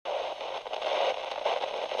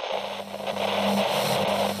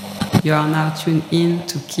You are now tuned in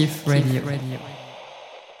to Kif Radio.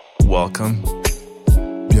 Welcome.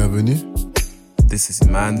 Bienvenue. This is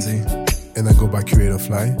Manzi. And I go by Creator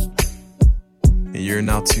Fly. And you're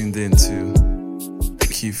now tuned in to the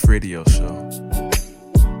Kif Radio Show.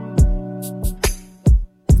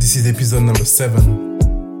 This is episode number 7.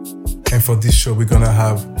 And for this show, we're gonna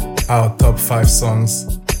have our top 5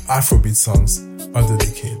 songs, Afrobeat songs of the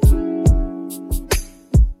decade.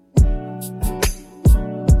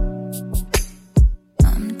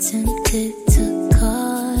 I'm tempted to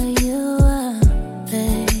call you up,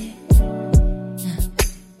 babe.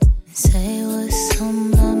 Say what's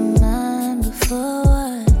on my mind before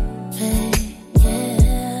what, babe.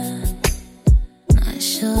 Yeah. Not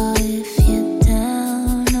sure if you're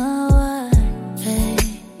down or what, babe.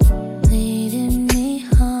 Leading me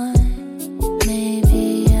on.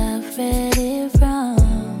 Maybe I've read it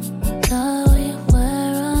wrong. Thought we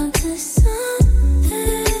were onto something.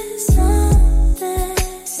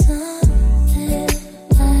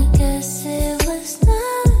 I guess it was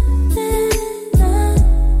nothing.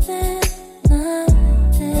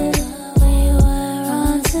 We were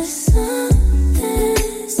onto something.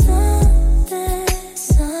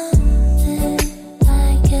 I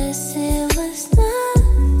guess it was nothing.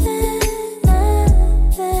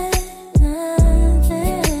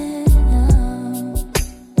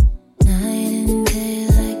 Night and day,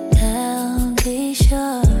 like I'll be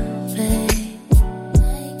sure, babe. I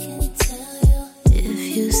can tell you if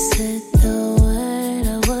you said the word, I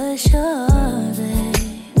was sure,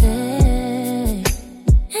 baby.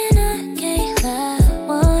 And I can't lie,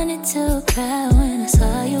 wanted to cry when I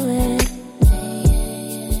saw you with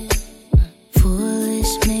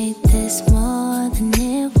Foolish made this more than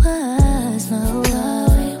it was. No,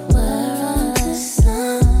 we were onto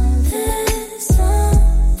something.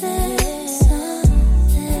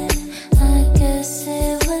 I guess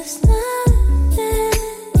it was nothing.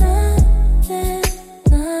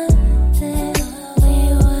 We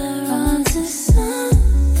were onto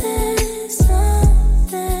something.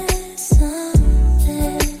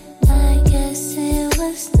 I guess it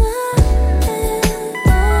was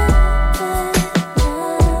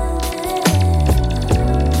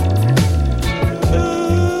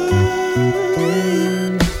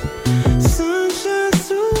Sunshine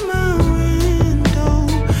through my window,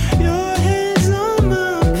 your head's on my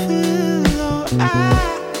pillow. I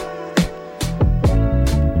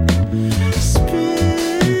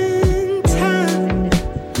spend time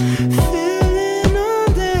feeling on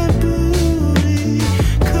that booty,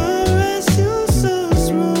 caress you so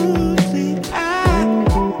smoothly.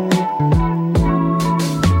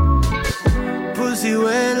 Pussy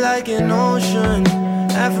wet like an ocean,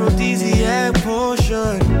 aphrodisiac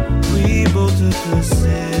potion. We both took a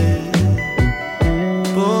sip,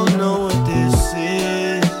 both know what this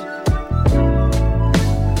is.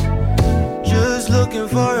 Just looking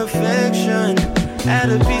for affection, add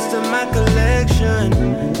a piece to my collection,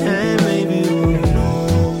 and maybe who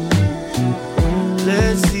knows,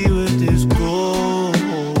 let's see where this goes.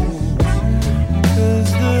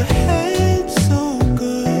 Cause the head's so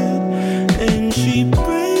good, and she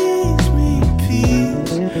brings me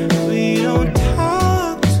peace. We don't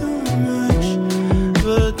talk too much,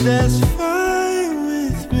 but that's fine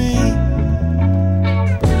with me.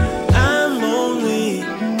 I'm lonely,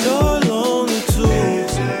 you're lonely too.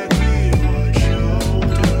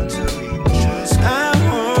 I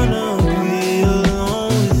wanna be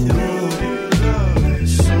alone with you.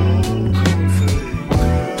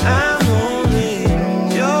 I'm lonely,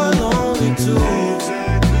 you're lonely too.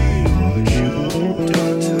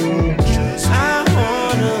 I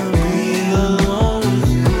wanna be alone with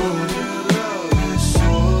you.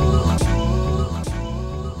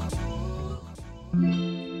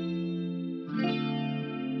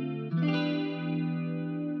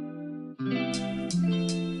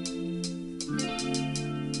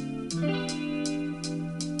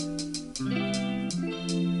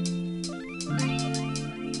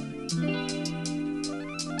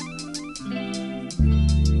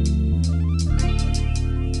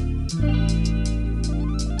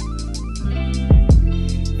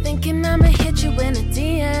 Thinking I'ma hit you in the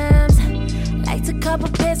DMs. Liked a couple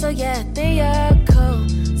pics, so yeah, then you're cool.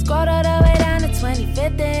 Scrolled all the way down to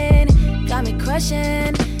 2015. Got me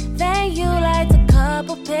crushing. Then you liked a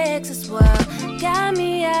couple pics as well. Got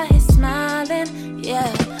me out here smiling,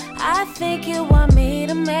 yeah. I think you want me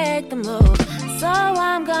to make the move, so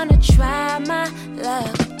I'm gonna try my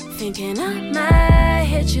luck. Thinking I might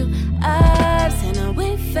hit you up, send a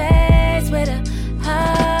weak face with a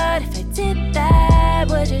heart. If I did that,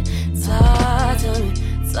 would you talk to me,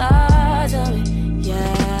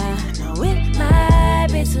 yeah. No, it might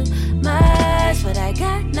be too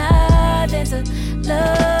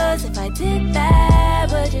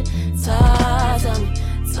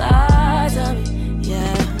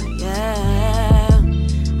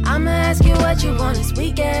what you want this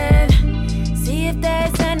weekend. See if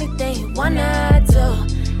there's anything you wanna do.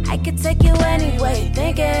 I could take you anywhere you're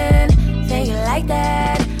thinking like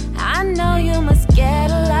that. I know you must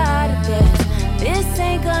get a lot of this. This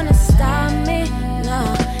ain't gonna stop me, no.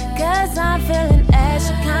 Cause I'm feeling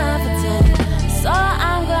extra confident. So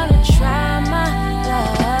I'm gonna try my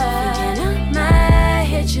luck. Thinking I might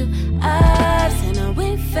hit you up. Send a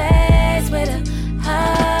weak face with a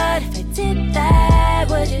heart. If I did that,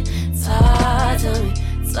 would you talk to me?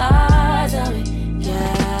 Talk to me,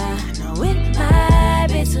 yeah. I know it might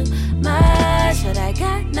be too much, but I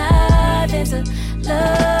got nothing to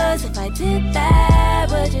lose. If I did that,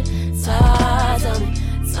 would you talk to me?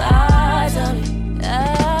 Talk to me,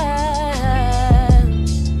 yeah.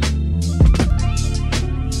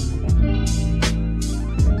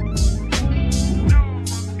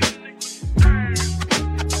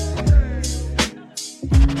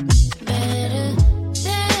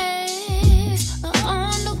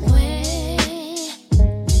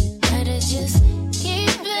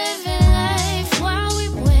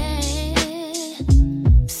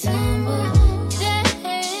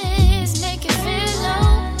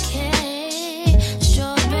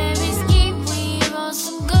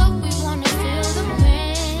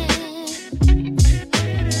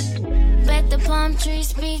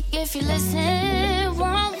 If you listen,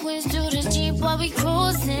 warm winds through the Jeep while we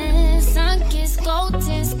cruising. Sun-kissed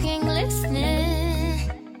golden skin glistening.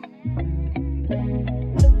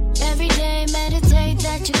 Every day meditate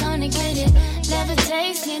that you're gonna get it.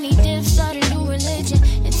 Levitate, skinny dip, start a new religion.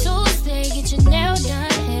 And Tuesday, get your nail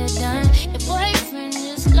done, hair done. Your boyfriend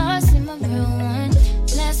just lost in my real one.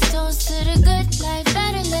 Let's toast to the good life,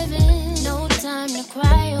 better living. No time to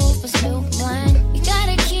cry over spilled wine. You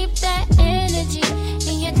gotta keep that energy.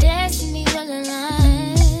 Your destiny will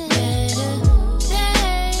align. Better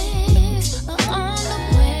days are on the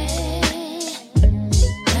way.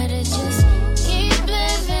 Better just keep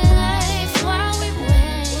living life while we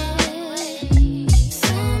wait.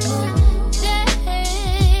 Summer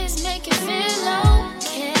days make you feel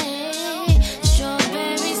okay.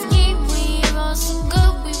 Strawberries, kiwi, roll some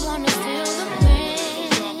good. We wanna feel the rain.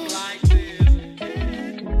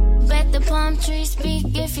 Bet the palm trees speak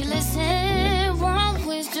if you listen.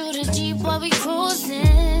 Through the Jeep while we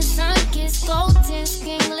cruising. Sun-kissed golden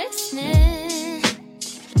skin glistening.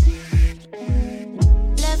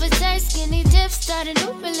 Levitate, skinny dip, start a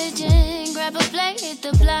new religion. Grab a plate, hit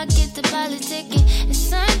the block, get the politicking. It's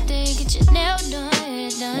Sunday, get your nail done,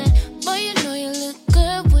 hair done. Boy, you know you look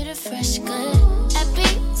good with a fresh cut. Happy,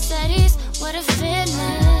 studies, what a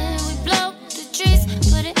feeling. We blow the trees,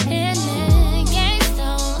 put it in it. Gangsta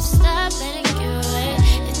won't stop, let it get away.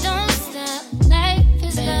 It don't stop, life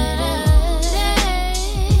is better.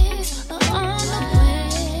 Days are on the way.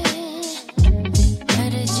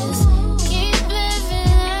 Better just keep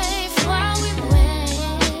living life while we wait.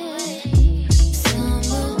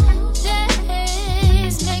 Summer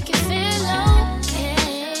days make you feel okay.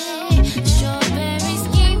 Strawberries,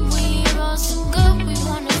 kiwi, roll some good. We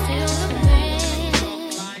wanna feel the rain.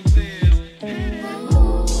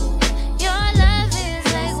 Your love is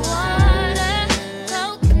like water,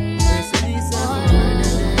 coconut water.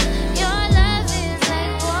 Your love is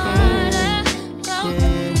like water,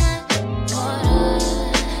 coconut water.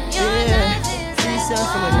 Your love is like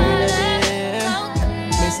water, coconut.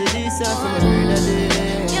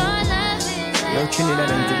 Your love is like Trinidad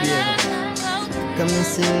and Tobago. water, Come and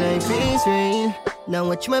see life is real. Now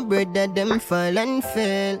watch my brother them fall and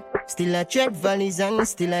fail. Still I tread valleys and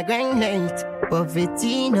still I grind night.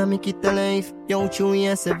 Poverty now make it alive. Yo, chewy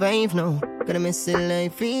I survive now. Gotta miss it,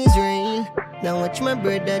 life is real. Now watch my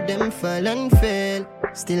brother them fall and fail.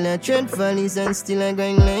 Still I tread valleys and still I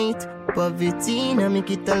grind light. Poverty now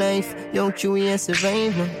make it alive. Yo, chewy I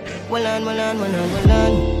survive now. Well on.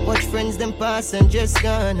 Watch friends them pass and just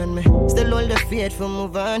gone. And me still hold the faith for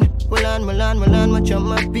move on. Well on. Watch on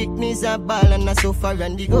my picnics a ball and I so far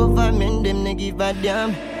and the government them they give a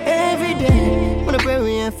damn. Every day, wanna pray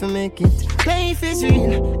we have to make it. Life is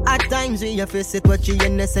real. At times we have to sit what you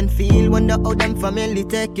innocent feel. Wonder how them family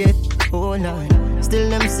take it. Oh Lord. Still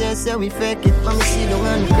them say we fake it. But me see the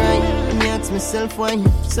one cry. And me ask myself why.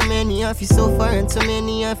 So many have you so far and so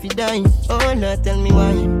many have you die. Oh Lord, tell me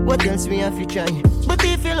why. What else we have to try? But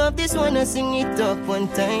if you love this one, I sing it up one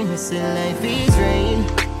time. I say life is real.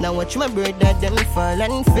 Now watch my brother them fall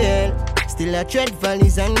and fail. Still I tread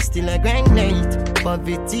valleys and still I grind night.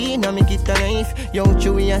 Poverty now make it alive. Yo,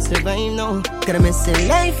 chewy I survive now. Gotta me say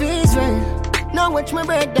life is real. Now watch my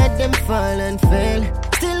brother them fall and fail.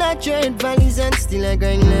 Still I tread valleys and still I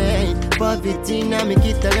grind night. Poverty now make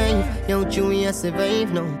it alive. Yo, chewy I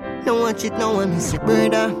survive now. Now watch it now I miss your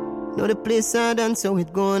brother. Know the place I done, so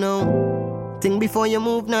it going on. Think before you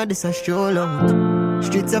move, now this a stroll out.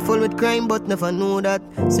 Streets are full with crime, but never know that.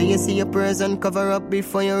 So you see your prayers and cover up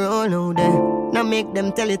before you roll out there. Now make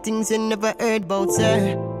them tell you things you never heard about,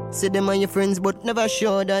 sir. Say them are your friends, but never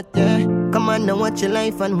show that, yeah. Come on now, watch your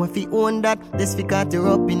life and what you own that. This fi caught you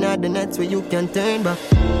up in the nets where you can turn back.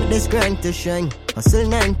 But this grind to shine, hustle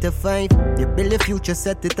 9 to 5. You build a future,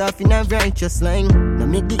 set it off in a righteous line. Now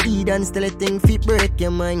make the heat and still a thing fi break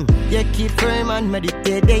your mind. You keep firm and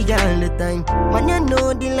meditate day all the time. Man, you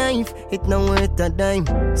know the life, it no worth a dime.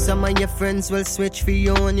 Some of your friends will switch for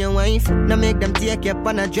you and your wife. Now make them take you up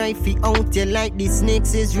on a drive fi out you like these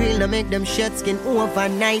snakes is real. Now make them shed skin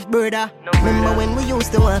overnight, brother. Remember when we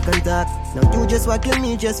used to walk and talk? Now you just walk kill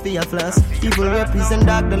me just for your flaws. Evil represent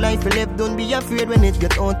dark, the life you live. Don't be afraid when it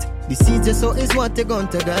get out. The seeds you sow is what you gonna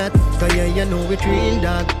get. Cause yeah, you know it real,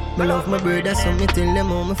 dog. Me love my brother, so me tell them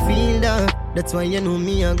how me feel, dog. That's why you know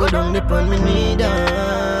me, I go down the pon me need,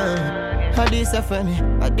 dog. How this a for me,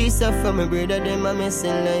 how this a for my brother, them a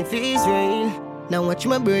messing life is real. Now watch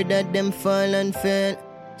my brother, them fall and fail.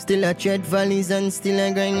 Still I tread valleys and still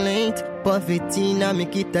I grind late. Poverty now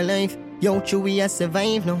make it alive. Yo, true we a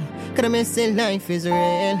survive now. Cause I say life is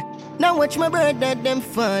real. Now watch my brother, them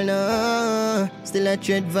fall. Still I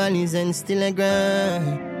tread valleys and still I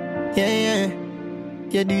grind. Yeah, yeah.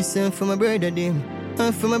 You do something for my brother, them.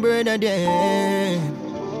 And for my brother, them.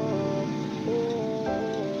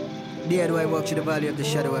 There do I walk through the valley of the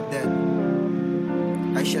shadow of death.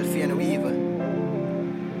 I shall fear no evil.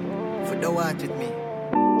 For thou art with me.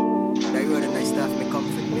 Thy rod and thy staff may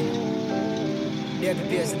comfort me. There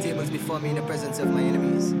prepares the tables before me in the presence of my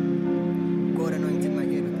enemies. God anointed my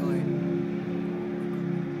head with oil.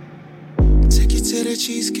 Take you to the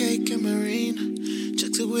Cheesecake and Marine.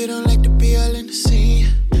 Chucks it, we don't like to be all in the scene.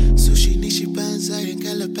 Sushi, nishi, banzai, and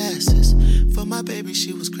Calabasas. For my baby,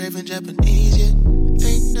 she was craving Japanese, yeah.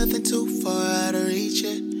 Ain't nothing too far out of reach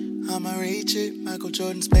it. I'ma reach it. Michael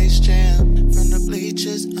Jordan, Space Jam. From the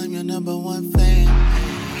bleachers, I'm your number one fan.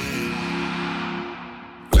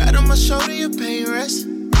 Right on my shoulder, your pain rests.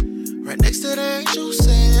 Right next to the angel,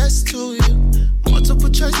 say yes to you. Multiple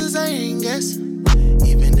choices, I ain't guess.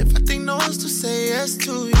 Even if I think no one's to say yes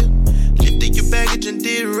to you. Lifted your baggage and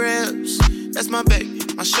did reps. That's my baby,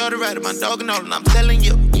 my shoulder rider, my dog and all, and I'm telling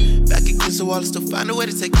you. Back against the wall, I still find a way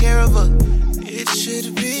to take care of her. It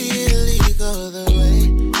should be illegal the way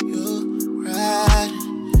you ride.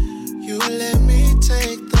 You let me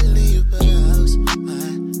take the lead, but how's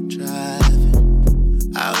my driving?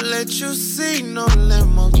 I'll let you see no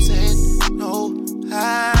limo tent, no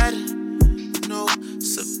hiding, no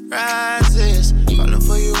surprises. Falling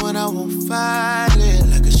for you when I won't fight it.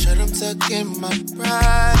 Like a shirt, I'm tucking my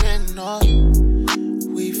pride and all.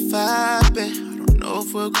 We vibing. I don't know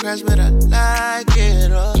if we'll crash, but I like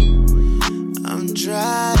it all. I'm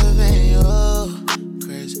driving you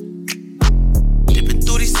crazy. Dipping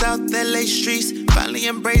through these South LA streets, finally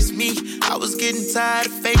embraced me. I was getting tired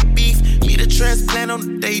of fake beef. Me the transplant on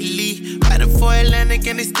the daily. Riding for Atlantic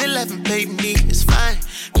and they still haven't paid me. It's fine.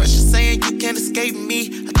 Pressure saying you can't escape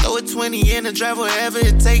me. I throw a 20 in and drive wherever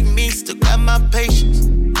it take me. Still got my patience,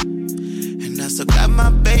 and I still got my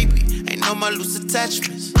baby. Ain't no more loose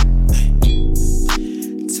attachments. Hey.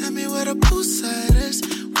 Tell me where the poolside is.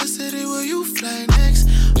 What city will you fly next?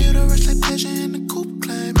 Feel the rush like pleasure in the coupe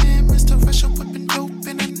climbing. Mr. Russia whipping dope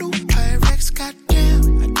in a new Pyrex.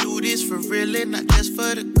 Goddamn, I do this for real and not just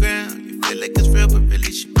for the ground. You feel like it's real, but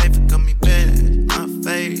really she pay for gummy bears. My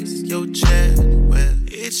face, your chest, well,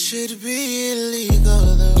 it should be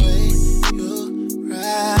illegal the way you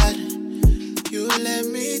ride. You let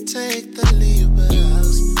me take the lead, but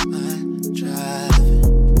how's my driving?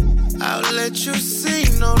 I'll let you see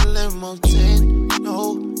no limo tent,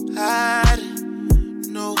 no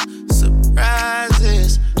hiding, no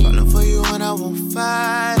surprises. Falling for you when I won't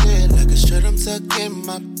fight it. Like a shirt, I'm tucking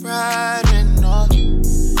my pride and all.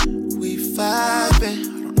 We vibing.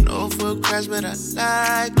 I don't know if we'll crash, but I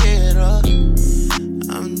like it all.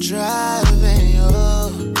 I'm driving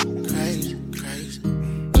you crazy, crazy.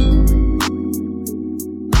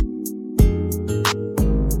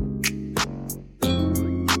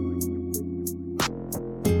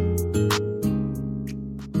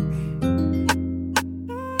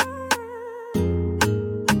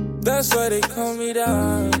 That's why they call me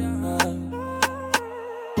down.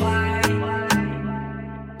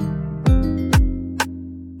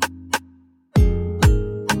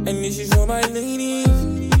 And this is for my ladies.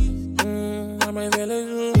 I might feel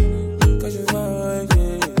it, cause you're my wife,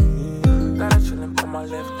 yeah. Gotta chillin' on my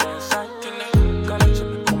left hand side. Gotta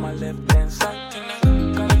chillin' on my left hand side.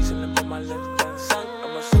 Gotta chillin' on my left hand side.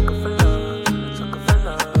 I'm a sucker for love, sucker for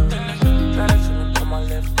love.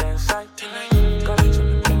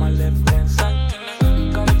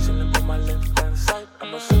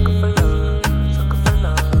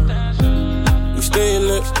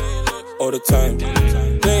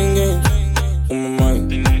 Playing games on my mind.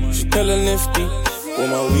 She hella nifty with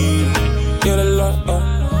my weed. Get a lot up,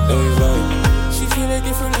 then we vibe. She feel a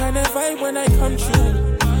different kind of vibe when I come true.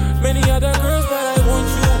 Many other girls, but I want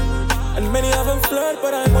you. And many of them flirt,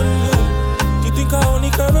 but I want you. You think I only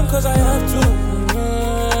curve them cause I have to?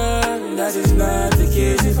 That is not the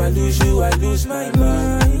case. If I lose you, I lose my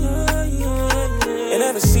mind. I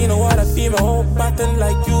never seen a water female whole pattern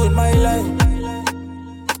like you in my life.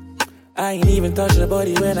 I ain't even touch your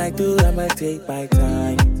body. When I do, I'ma take my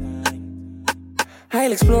time.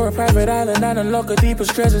 I'll explore a private island and unlock the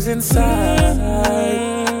deepest treasures inside.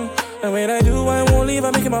 And when I do, I won't leave.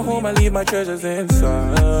 I make it my home. I leave my treasures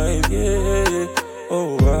inside. Yeah.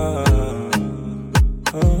 Oh,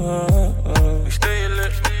 We stay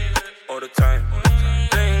lit all the time.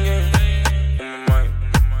 Playing games on my mind.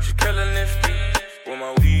 She killing nifty with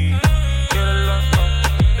my weed. Get a lot up,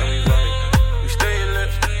 then we vibe. We stay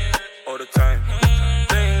lit all the time.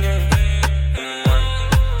 Playing games on my mind.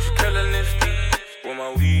 She killing nifty with my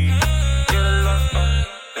weed. Get a lot up,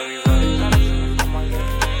 then we vibe.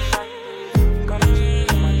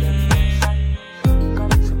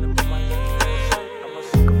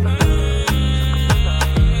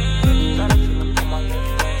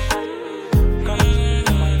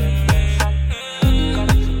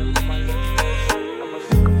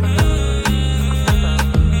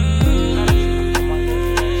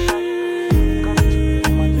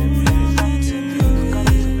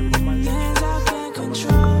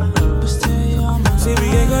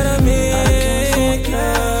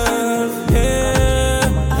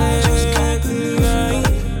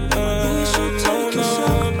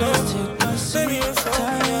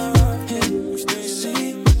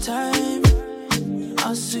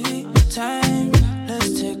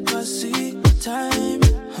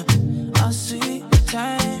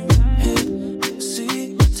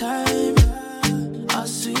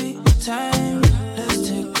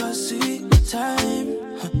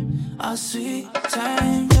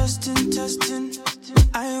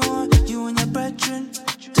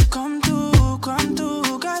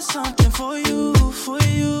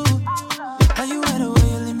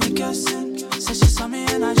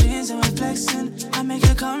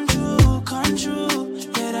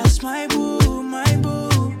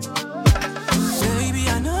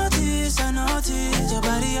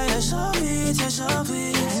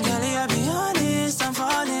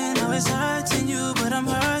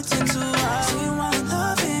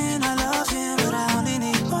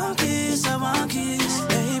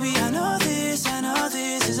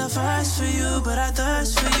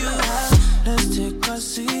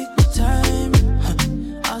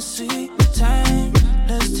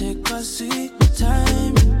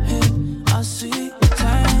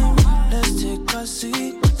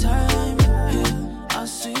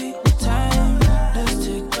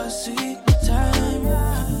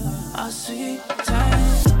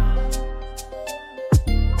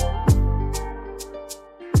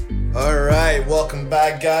 Welcome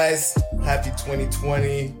back, guys. Happy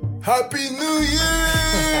 2020. Happy New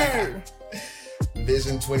Year!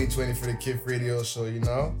 Vision 2020 for the KIF Radio Show, you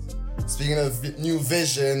know? Speaking of new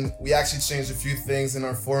vision, we actually changed a few things in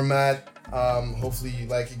our format. Hopefully you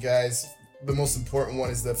like it, guys. The most important one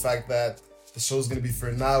is the fact that the show's going to be for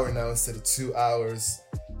an hour now instead of 2 hours.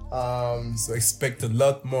 So expect a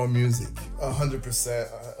lot more music.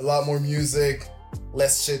 100%. A lot more music,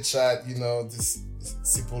 less chit-chat, you know,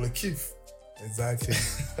 c'est pour le kiff. Exactly.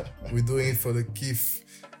 We're doing it for the kiff.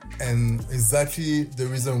 And exactly the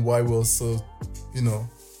reason why we also, you know,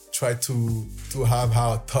 try to have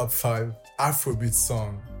our top 5 Afrobeat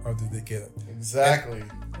song of the decade. Exactly.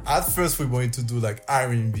 And at first we wanted to do like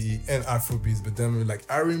R&B and Afrobeats, but then we're like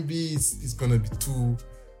R&B is gonna be too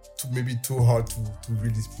hard to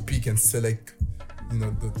really pick and select, you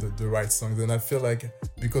know, the right songs. And I feel like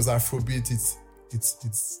because Afrobeat it's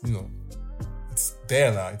you know, it's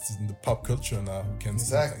there now. It's in the pop culture now.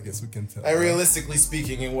 Exactly. I guess we can tell. And realistically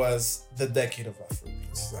speaking, it was the decade of Afrobeat.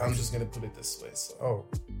 Exactly. I'm just gonna put it this way. So.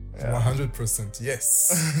 100%.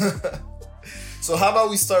 Yes. So how about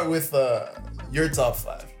we start with your top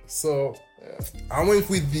 5? So I went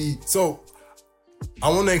with I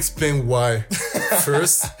want to explain why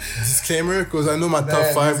first. Disclaimer, because I know my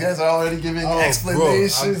top 5. These guys are already giving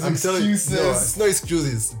explanations, bro, I'm excuses. Telling you, no, it's no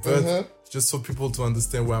excuses, but just for people to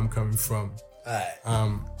understand where I'm coming from.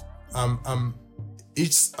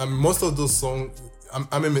 Most of those songs.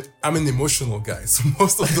 I'm an emotional guy, so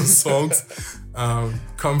most of those songs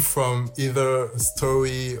come from either a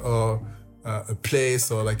story or a place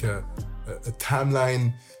or like a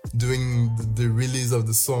timeline during the release of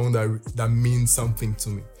the song that means something to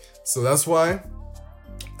me. So that's why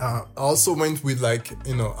I also went with like,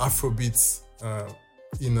 you know, Afrobeats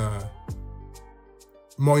in a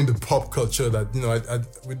more in the pop culture that, you know,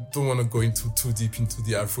 we don't want to go into too deep into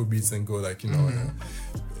the Afrobeats and go like, you know,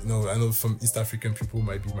 I know some East African people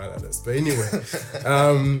might be mad at us. But anyway,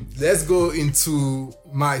 let's go into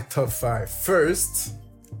my top 5. First,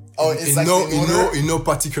 in no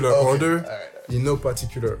particular order. All right. In no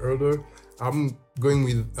particular order. I'm going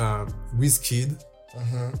with Wizkid,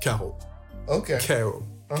 Caro. Okay. Caro.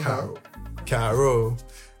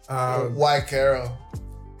 Why Caro?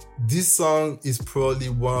 This song is probably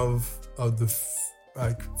one of the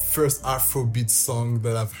first Afrobeat song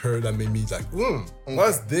that I've heard that made me like,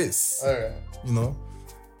 what's this? All right. You know,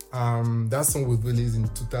 that song was released in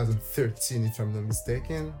 2013, if I'm not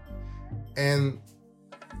mistaken, and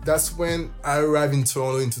that's when I arrived in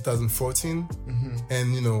Toronto in 2014,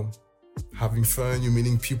 and you know, having fun, you're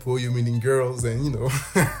meeting people, you're meeting girls, and you know,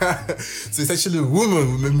 so it's actually a woman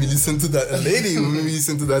who made me listen to that, a lady who made me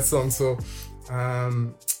listen to that song. So,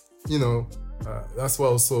 you know, that's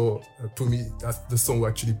what also put me. That's the song who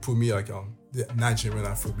actually put me like on the Nigerian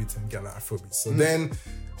Afrobeat and Ghana Afrobeat. So then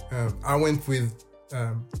I went with,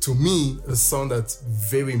 to me, a song that's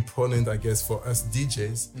very important, I guess, for us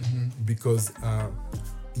DJs because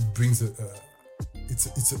it brings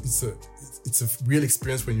it's a real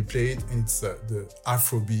experience when you play it, and it's the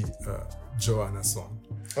Afrobeat Joanna song.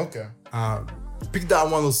 Okay. Pick that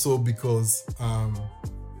one also because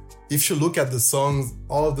if you look at the songs,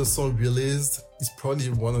 all of the songs released, it's probably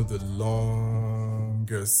one of the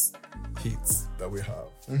longest hits that we have.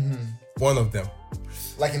 One of them.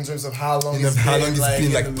 Like in terms of how long it's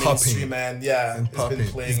been like in the popping mainstream, and it's popping. been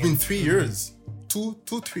playing. It's been 3 years, 3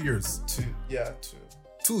 years.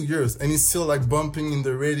 2 years, and it's still like bumping in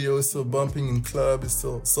the radio, it's still bumping in club, it's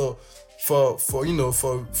still so for you know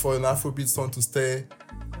for an Afrobeat song to stay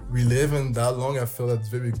relevant that long, I feel that's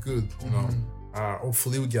very good. You know,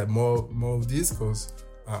 hopefully we get more of this because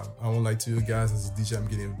I won't lie to you guys, as a DJ, I'm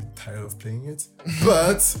getting a bit tired of playing it,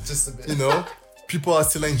 but just a bit. You know, people are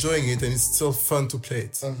still enjoying it, and it's still fun to play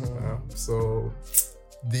it. So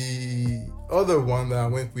the other one that I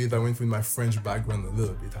went with my French background a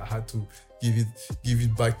little bit. I had to give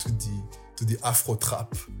it back to the Afro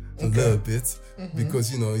trap a little bit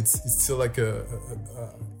because you know it's still like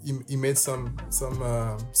he made some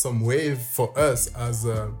wave for us as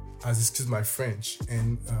excuse my French,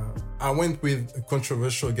 and I went with a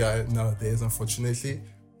controversial guy nowadays, unfortunately,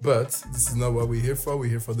 but this is not what we're here for. We're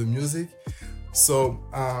here for the music. So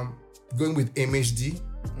going with MHD.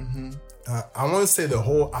 I want to say the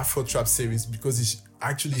whole Afro Trap series because it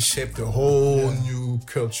actually shaped the whole new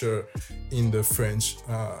culture in the French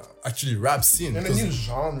actually rap scene. And a new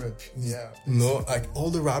genre. Yeah. You know, like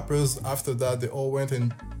all the rappers after that, they all went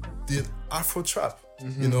and did Afro Trap.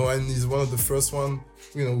 You know, and he's one of the first one,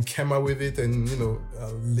 you know, who came out with it and, you know,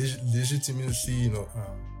 legitimately, you know,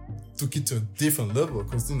 took it to a different level.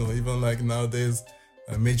 Because, you know, even like nowadays,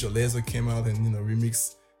 Major Lazer came out and, you know,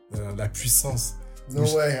 remixed La Puissance. No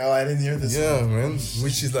way. Oh, I didn't hear this one. Yeah, man.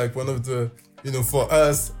 Which is like one of the, you know, for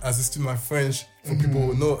us, as I speak my French, for people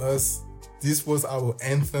who know us, this was our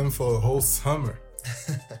anthem for a whole summer.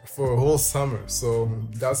 So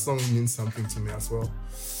that song means something to me as well.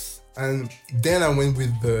 And then I went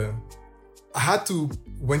with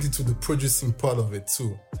went into the producing part of it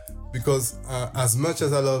too. Because as much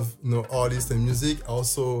as I love, you know, artists and music, I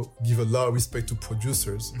also give a lot of respect to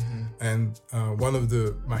producers. And one of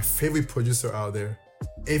my favorite producer out there,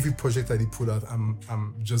 every project that he put out,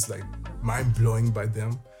 I'm just like mind blowing by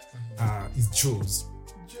them. Is Jules.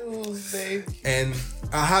 Jules, babe. And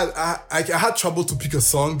I had trouble to pick a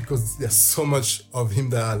song because there's so much of him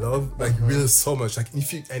that I love, like really so much. Like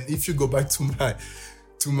if you go back to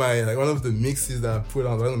my like one of the mixes that I put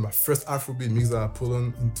on, one of my first Afrobeat mix that I put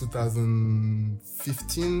on in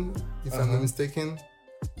 2015, if I'm not mistaken,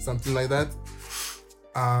 something like that.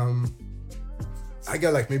 I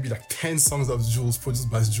got like maybe like 10 songs of Jules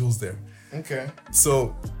produced by Jules there. Okay.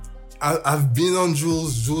 So I've been on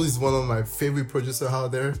Jules. Jules is one of my favorite producers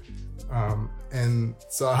out there. And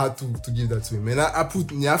so I had to give that to him. And I put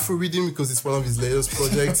Nyafo Rhythm because it's one of his latest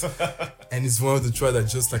projects. And it's one of the tracks that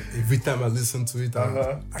just like every time I listen to it,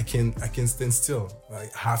 I can't stand still.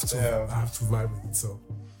 Like I have to vibe with it. So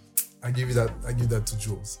I give that to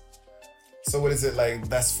Jules. So what is it like?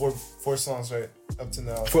 That's four songs, right? Up to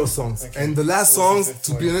now. 4 songs. Okay. And the last songs,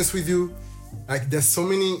 to be honest with you, like there's so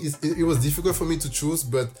many, it was difficult for me to choose,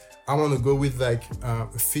 but I want to go with like a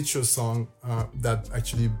feature song that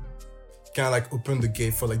actually kind of like opened the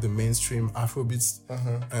gate for like the mainstream Afrobeats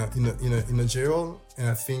in a general. And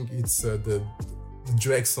I think it's the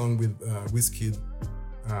Drake song with Wizkid.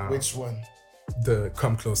 Which one? the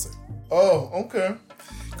Come Closer. Oh, okay.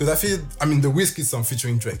 Because I feel, the Whiskey song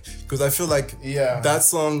featuring Drake. Because I feel like that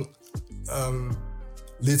song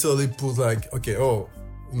literally put like, okay,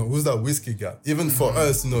 who's that Whiskey guy? Even for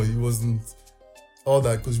us, it wasn't all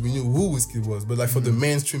that because we knew who Whiskey was. But like for the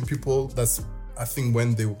mainstream people, that's I think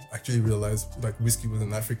when they actually realized like Whiskey was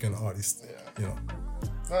an African artist. Yeah.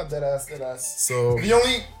 Not that ass. So the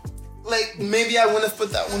only maybe I wouldn't have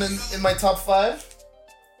put that one in my top 5.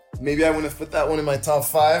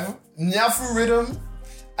 Nyafu Rhythm.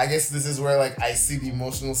 I guess this is where like I see the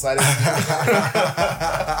emotional side of it.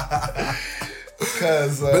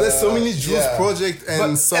 But there's so many Jules projects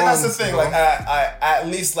and songs. And that's the thing. Like I at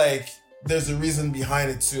least like there's a reason behind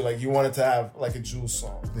it too. Like you wanted to have like a Jules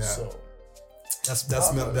song. Yeah. So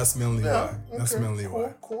that's mainly why. Okay. That's mainly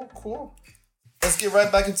why. Cool. Let's get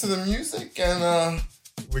right back into the music and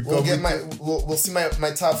we'll see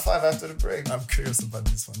my top 5 after the break. I'm curious about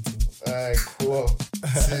this one too. Alright, cool.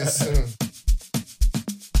 See you soon.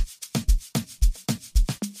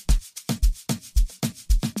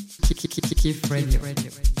 Kif Radio.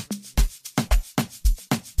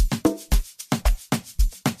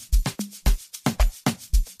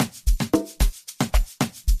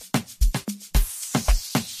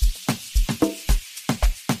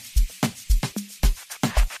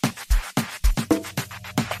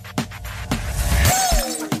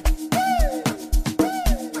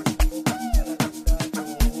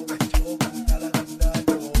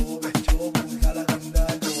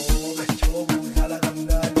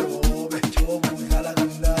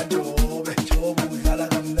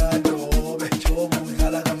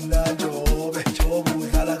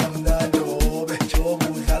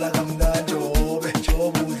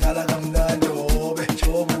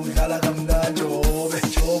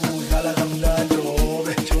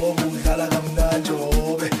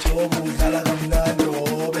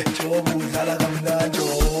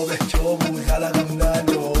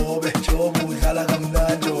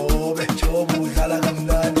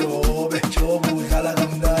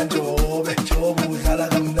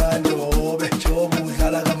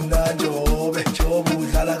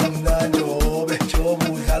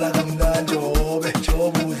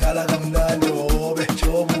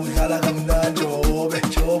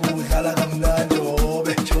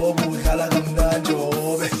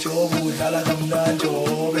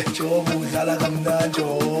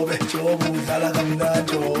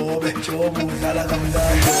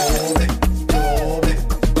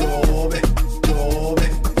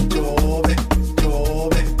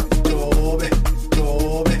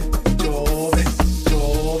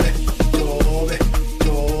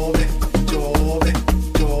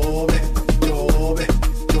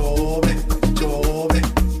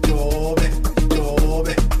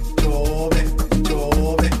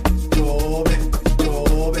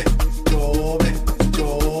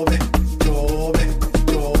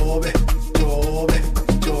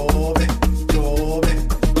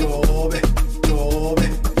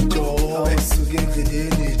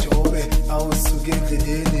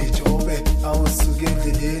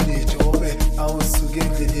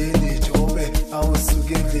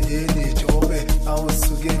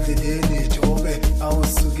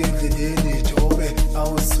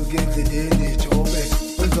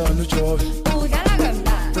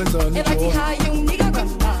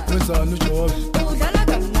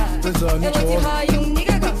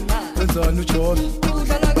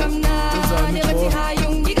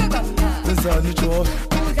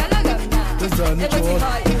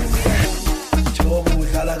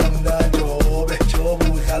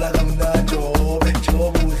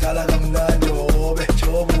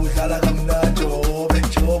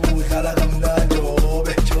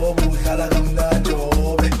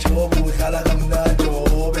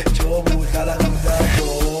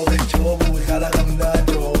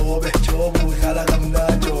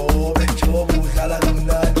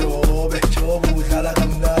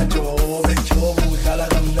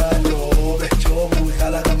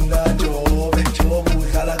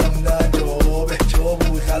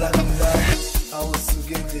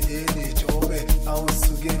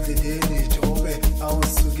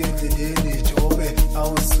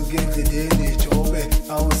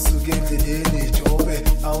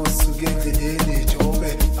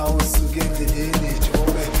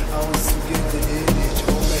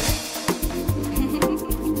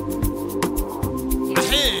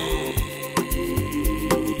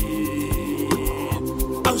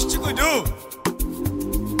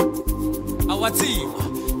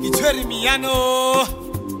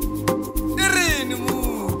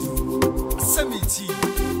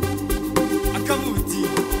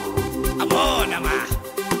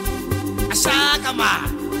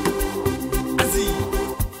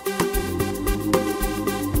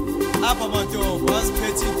 lapha madoda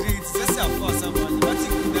wasiphethe i-treat sesiyafasa manje bathi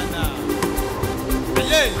kunana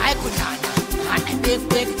hayi kunana hana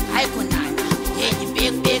big hayi kunana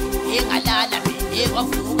hey big engalala mina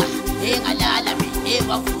wavuka engalala mina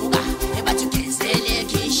wavuka ebathi kezele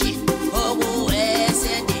kishi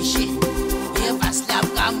okuwese ndishi evaslap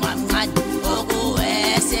kamamncane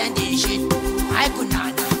okuwese ndishi hayi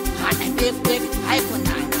kunana hana big hayi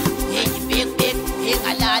kunana hey big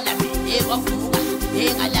engalala mina wavuka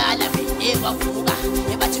engalala mina wavuka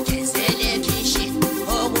ebathi kezele kishi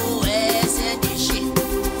okuwese ndishi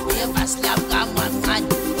evaslap kamamncane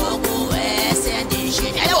okuwese ndishi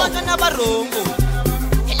elabantwana barongo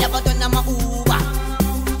elabantwana mauba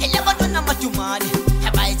elabantwana majumane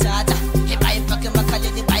ebayithatha ebayifake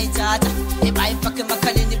emakhaleni bayithatha ebayifake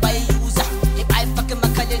emakhaleni bayiyuza ebayifake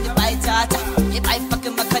emakhaleni bayithatha ebayifake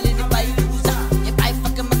emakhaleni bayiyuza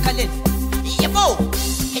ebayifake emakhaleni yebo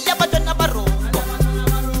elabantwana barongo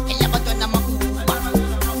elabantwana mauba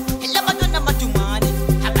elabantwana majumane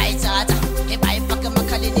ebayithatha ebayifake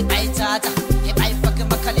emakhaleni bayithatha ebayifake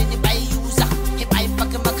emakhaleni bayiyuza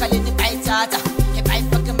ebayifake emakhaleni bayithatha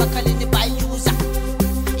ebayifake emakhaleni bayiyuza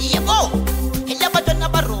yebo elabantwana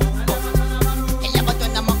barongo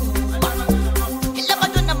elabantwana mauba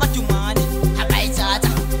elabantwana majumane abayithatha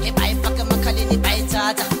ebayifake emakhaleni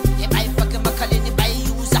bayithatha ebayifake emakhaleni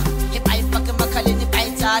bayiyuza ebayifake emakhaleni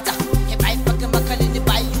bayithatha ebayifake emakhaleni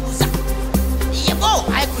bayiyuza yebo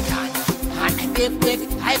hayi kunana hana big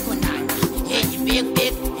hayi kunana hey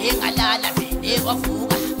big engalala mina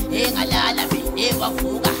wavuka engalala mina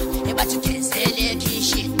wavuka ebathi kezele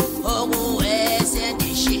kishi okuwese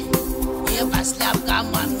ndishi evaslap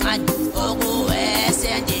kamamncane okuwese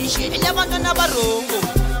ndishi elabantwana barongo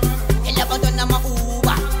elabantwana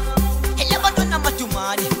mauba elabantwana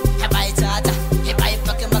majumane ebayithatha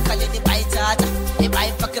ebayifake emakhaleni bayithatha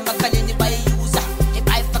ebayifake emakhaleni bayiyuza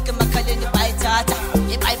ebayifake emakhaleni bayithatha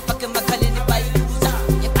ebayifake emakhaleni bayiyuza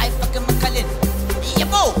ebayifake emakhaleni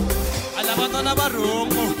yebo alabantwana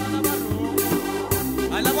barongo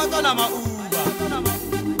alabantwana mauba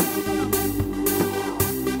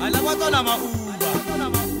alabantwana mauba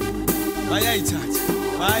bayayithatha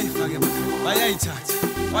bayifake emakhaleni bayayithatha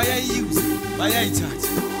bayayiyuza bayayithatha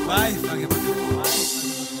bayifake emakhaleni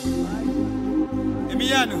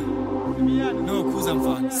emiyano nokhuza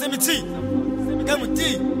mfana semithi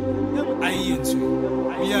kamuthi ayiyenzwe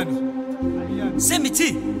emiyano semithi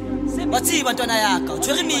bathi bantwana yakho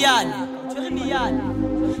utshwere miyane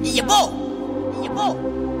yebo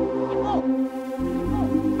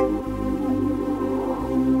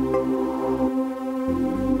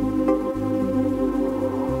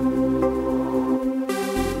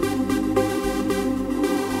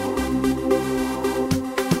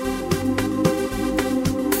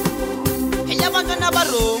elabantwana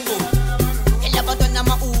barongo elabantwana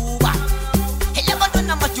mauba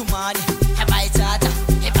elabantwana majumane ebayithatha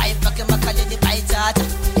ebayifake emakhaleni bayithatha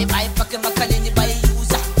ebayifake emakhaleni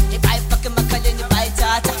bayiyuza ebayifake emakhaleni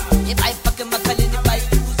bayithatha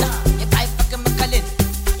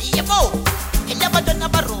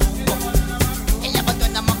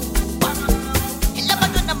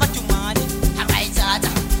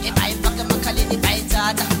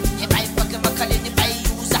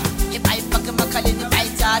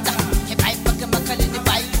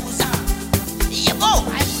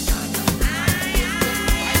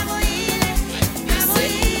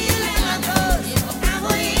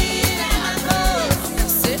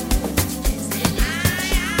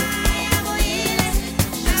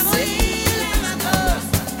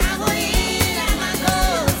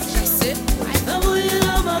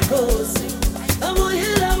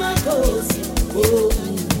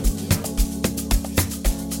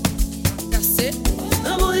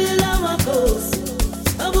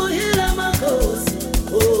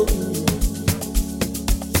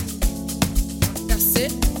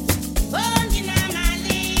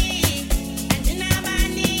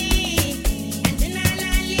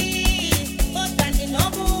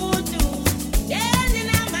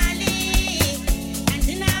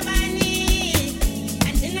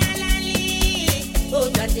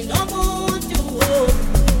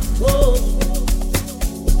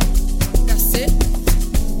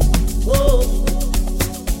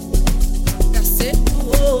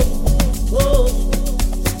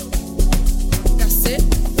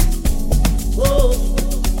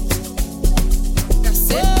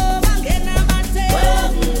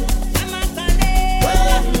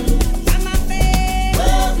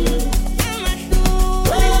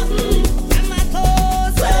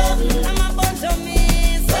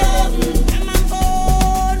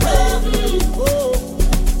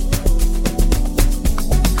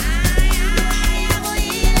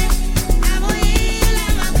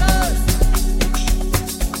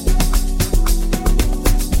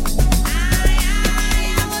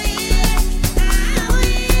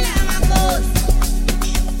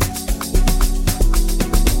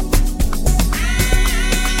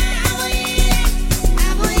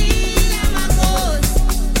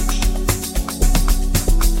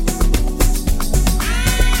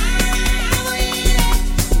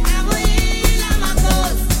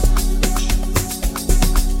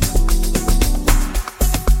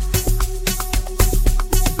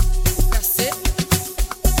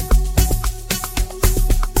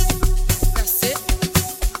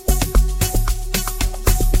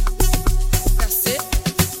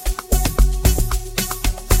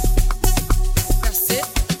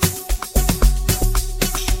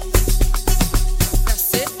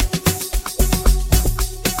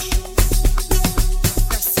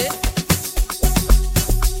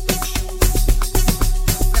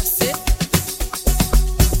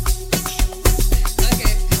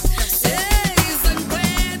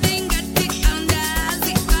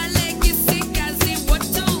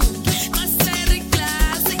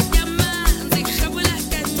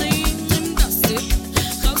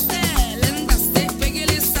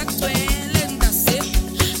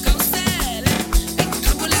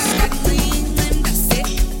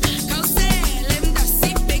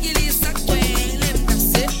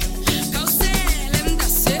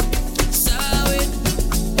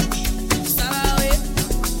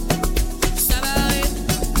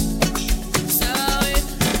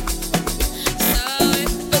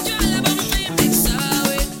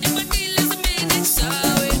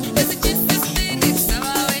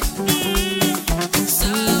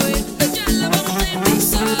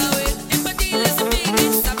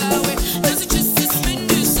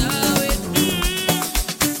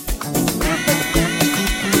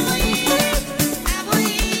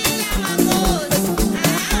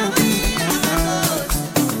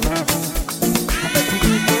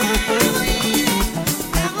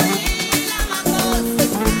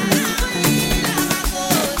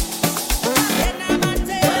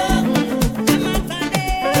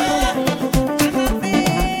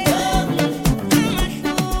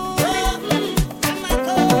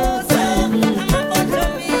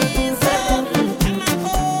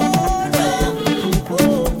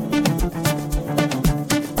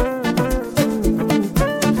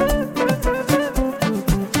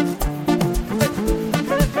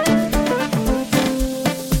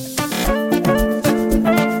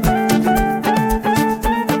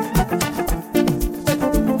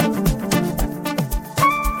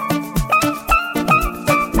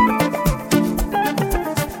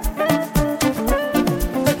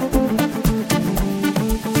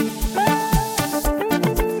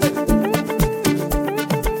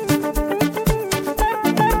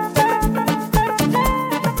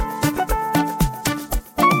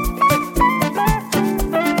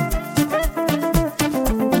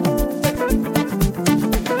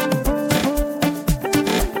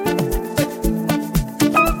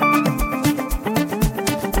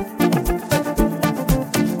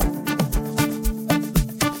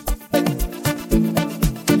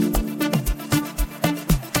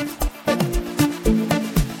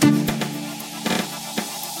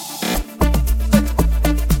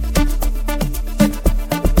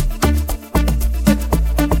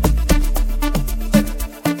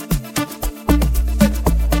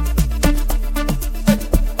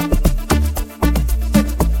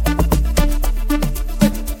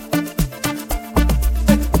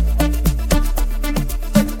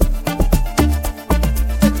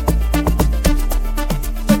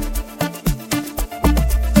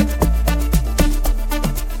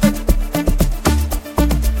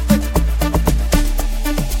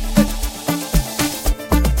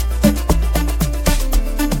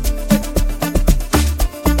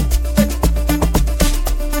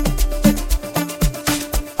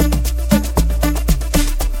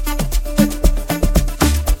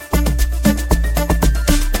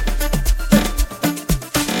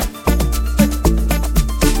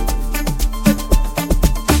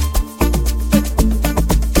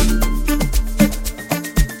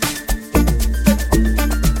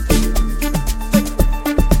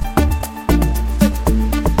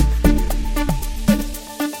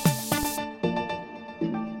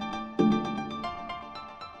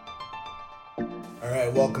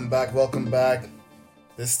welcome back.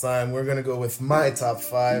 This time we're gonna go with my top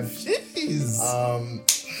 5. Jeez.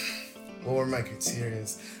 What were my criteria?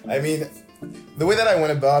 I mean, the way that I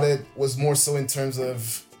went about it was more so in terms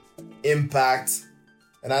of impact,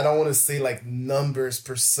 and I don't want to say like numbers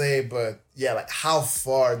per se, but yeah, like how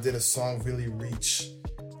far did a song really reach,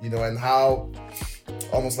 you know, and how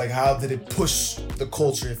did it push the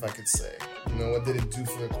culture, if I could say, you know, what did it do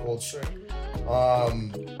for the culture?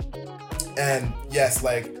 And yes,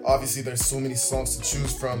 like obviously there's so many songs to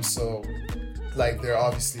choose from, so like they're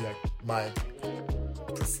obviously like my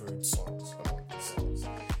preferred songs.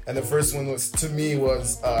 And the first one was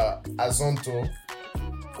Azonto.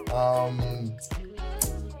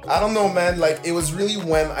 I don't know, man, like it was really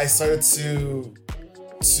when I started to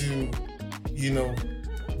you know,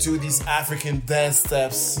 do these African dance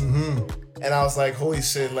steps. And I was like, holy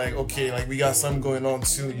shit, like, okay, like we got something going on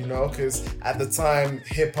too, you know? Because at the time,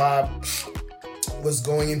 hip hop was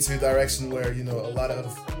going into a direction where, you know, a lot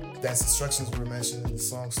of dance instructions were mentioned in the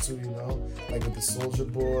songs too, you know? Like with the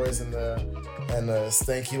Soulja Boys and the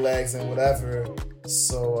Stanky Legs and whatever.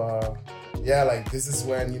 So, yeah, like this is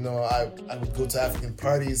when, you know, I would go to African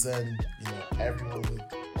parties and, you know, everyone would,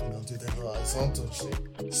 you know, do their little Azonto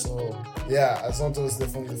shit. So, yeah, Azonto was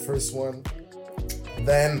definitely the first one.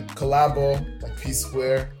 Then Collabo, like P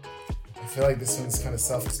Square. I feel like this one's kind of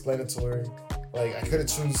self-explanatory. Like I could have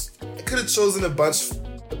chosen a bunch of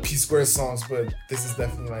P Square songs, but this is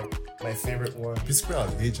definitely like my favorite one. P Square are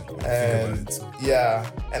legend. And yeah,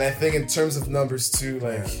 and I think in terms of numbers too,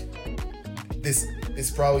 like this is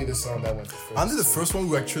probably the song that went first. And the first one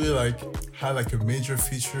we actually like had like a major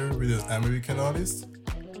feature with an American artist.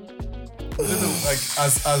 Like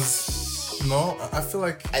as no, I feel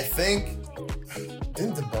like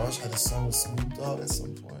didn't D'banj had a song with Snoop Dogg at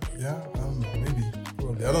some point? Yeah, I don't know, maybe.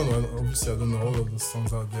 Probably. I don't know. Obviously, I don't know all of the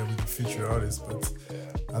songs out there with the feature artists, but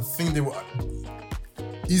I think they were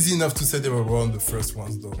easy enough to say they were one of the first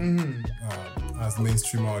ones, though, as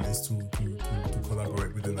mainstream artists to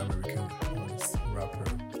collaborate with an American artist, rapper.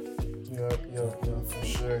 Yeah, for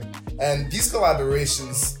sure. And these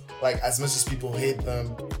collaborations, like as much as people hate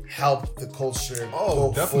them, help the culture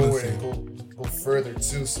go forward and go further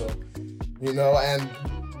too. So. You know, and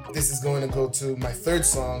this is going to go to my third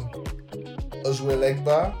song,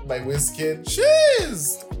 Ojuelegba by Wizkid.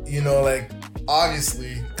 Jeez! You know, like,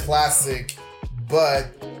 obviously, classic, but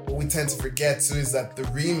what we tend to forget too is that the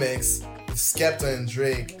remix with Skepta and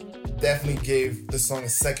Drake definitely gave the song a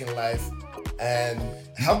second life and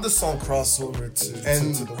helped the song cross over to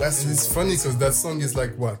the Western. And it's funny because that song is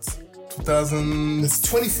like what? 2000. It's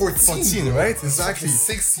 2014, right? Exactly.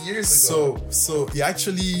 6 years ago. So it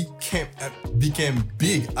actually became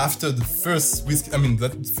big after the first Wizkid. I mean,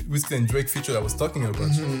 that Wizkid and Drake feature I was talking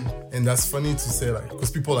about. And that's funny to say, like,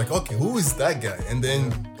 because people are like, okay, who is that guy? And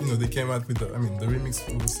then you know they came out with the remix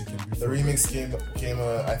obviously came before. The remix came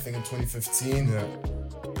I think in 2015. Yeah.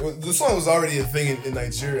 The song was already a thing in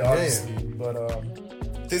Nigeria, obviously, but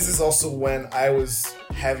this is also when I was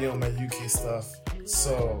heavy on my UK stuff.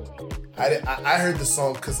 So I heard the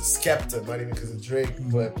song because of Skepta, not even because of Drake,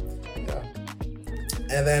 but yeah.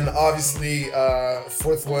 And then obviously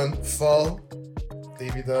fourth one, Fall,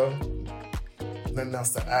 Davido, nothing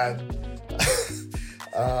else to add.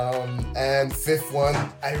 And fifth one,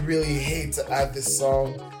 I really hate to add this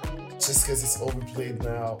song just because it's overplayed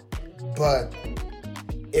now, but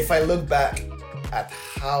if I look back at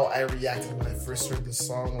how I reacted when I first heard this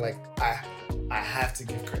song, like I have to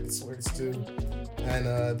give credit where it's due. And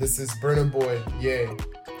this is Burna Boy, Yay.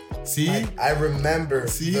 See? I remember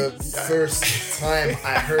the first time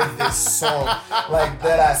I heard this song, like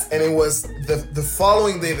deadass, and it was the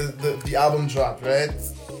following day the album dropped, right?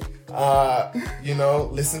 You know,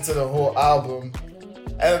 listen to the whole album.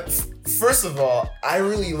 And first of all, I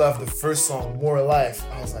really love the first song, More Life.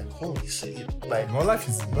 I was like, holy shit, like More Life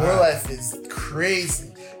is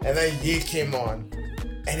crazy. And then Ye came on.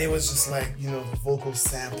 And it was just like, you know, the vocal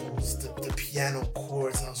samples, the piano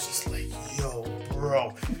chords. I was just like, yo,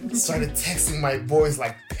 bro. Started texting my boys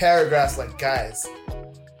like paragraphs, like, guys,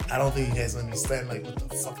 I don't think you guys understand, like, what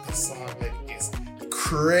the fuck this song, like, is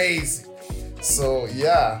crazy. So,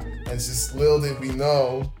 yeah. And just little did we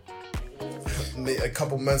know, a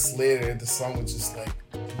couple months later, the song would just, like,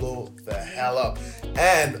 blow the hell up.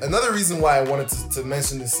 And another reason why I wanted to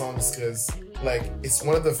mention this song is because, like, it's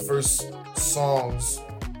one of the first songs,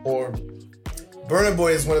 or Burna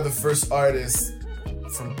Boy is one of the first artists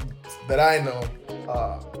that I know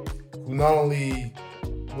who not only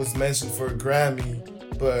was mentioned for a Grammy,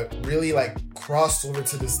 but really like crossed over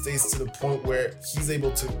to the States to the point where he's able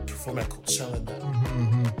to perform at Coachella now.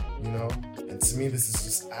 You know, and to me this is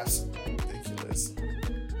just absolutely ridiculous.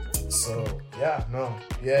 So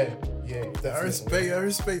definitely. I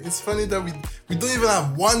respect. It's funny that we don't even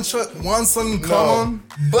have one song in common.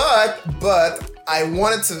 But I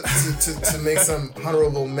wanted to make some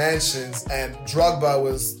honorable mentions, and Drogba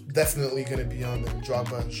was definitely gonna be on there.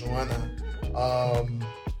 Drogba and Joanna,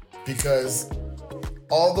 because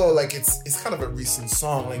although like it's kind of a recent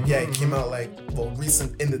song, like it came out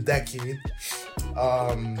recent in the decade,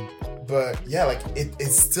 but like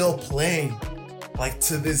it's still playing like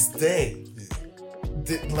to this day.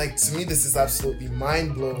 Like to me, this is absolutely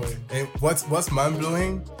mind blowing. And what's mind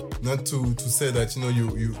blowing? Not to say that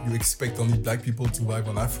you expect only black people to vibe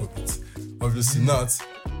on Afrobeat, obviously not.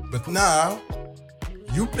 But now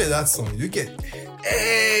you play that song, you get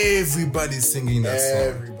everybody singing that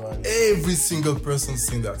song. Every single person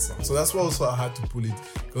sing that song. So that's why also I had to pull it,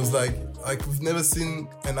 because like we've never seen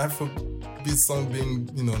an Afrobeat song being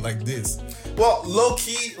like this. Well, low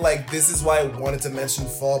key, like this is why I wanted to mention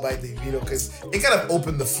 "Fall" by Davido, because it kind of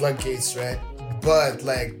opened the floodgates, right? But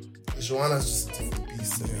like Joanna's just a different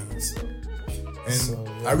beast.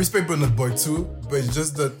 I respect Burna Boy too, but it's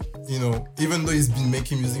just that even though he's been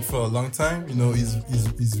making music for a long time,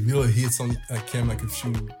 his real hits only came like a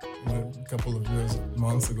couple of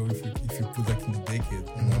months ago, if you put that in the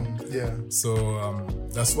decade, So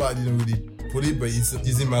that's why I didn't really put it, but it's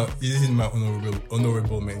in my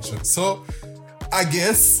honorable mention. So I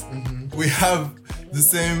guess we have the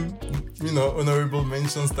same honorable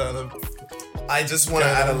mention startup. I just want to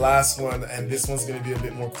add a last one, and this one's going to be a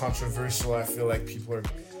bit more controversial. I feel like people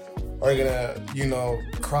are gonna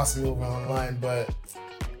cross me over online, but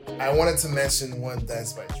I wanted to mention One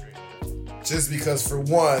Dance by Drake, just because for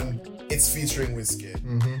one, it's featuring Wizkid,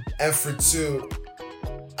 and for two,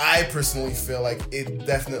 I personally feel like it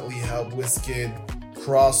definitely helped Wizkid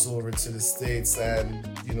cross over to the States and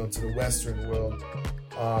to the Western world,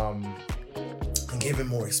 and gave him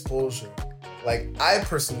more exposure. Like, I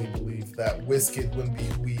personally believe that Wizkid wouldn't be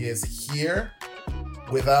who he is here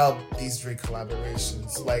without these Drake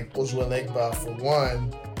collaborations. Like Ojuelegba, for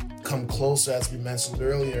one, come closer, as we mentioned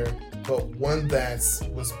earlier, but One Dance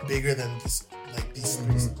was bigger than these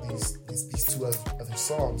two other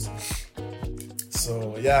songs.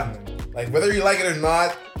 So yeah, like whether you like it or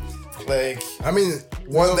not, like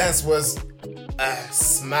One Dance was a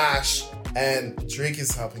smash, and Drake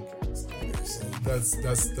is helping. That's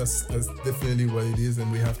definitely what it is,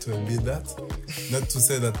 and we have to admit that. Not to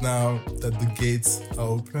say that now that the gates are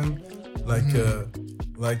open,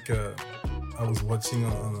 I was watching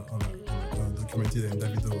on a documentary that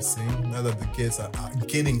Davido was saying. Now that the gates are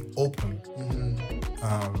getting open,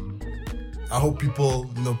 I hope people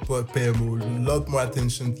pay a lot more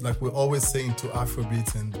attention. Like we're always saying to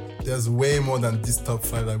Afrobeat, and there's way more than this top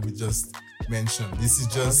 5 that we just mentioned. This is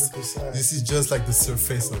just like the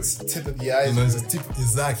surface of it. It's the tip of the iceberg. It's the tip,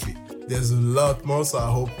 exactly. There's a lot more, so I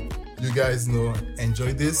hope you guys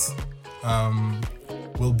enjoy this.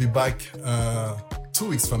 We'll be back 2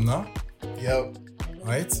 weeks from now. Yep.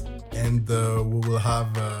 Right? And we'll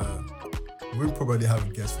probably have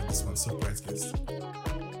a guest for this one, surprise guest.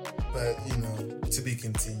 But to be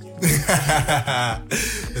continued.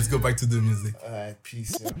 Let's go back to the music. Alright,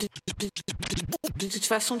 peace. Yeah. De toute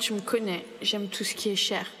façon, tu me connais, j'aime tout ce qui est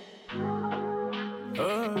cher.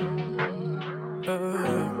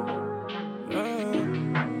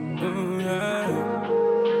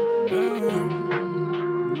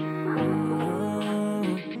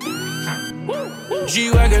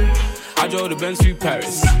 G-Wagon, I drove the Benz through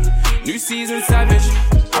Paris. New season savage,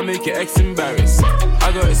 I make your ex embarrassed.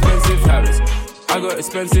 I got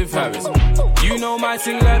expensive habits. You know my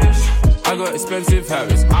thing lavish. I got expensive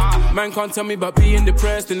habits. Man can't tell me about being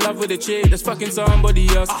depressed, in love with a chick that's fucking somebody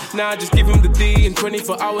else. Now I just give him the D. In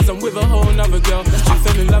 24 hours I'm with a whole nother girl. I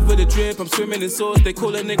fell in love with a drip, I'm swimming in sauce. They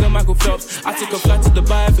call a nigga Michael Phelps. I took a flight to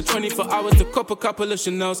Dubai for 24 hours to cop a couple of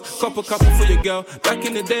Chanels. Cop a couple for your girl. Back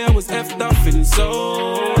in the day I was effed up, feeling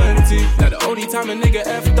so empty. Now the only time a nigga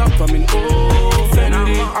effed up, I'm in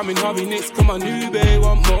Fendi. I'm in Harvey Nicks, cause my new babe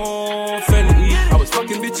want more Fendi. I was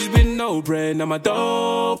fucking bitches with no bread, now my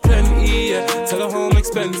dough plenty. Yeah, tell her home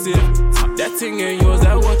expensive. That thing ain't yours,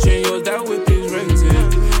 that watch ain't yours, that whip is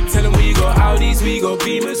rented. Tell them we got Audis, we got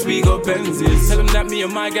Beamers, we got Benzes. Tell them that me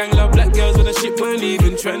and my gang love black girls when the shit weren't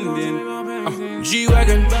even trending.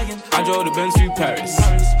 G-Wagon, I drove the Benz through Paris.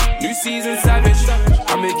 New season savage,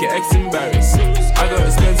 I make your ex embarrassed. I got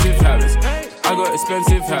expensive habits.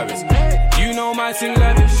 You know my thing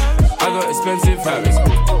lavish. I got expensive habits.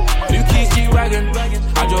 New keys G-Wagon,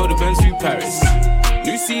 I drove the Benz through Paris.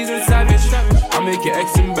 New season savage, I make your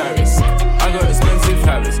ex embarrassed. I got expensive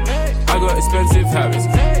habits.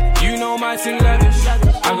 You know my thing lavish.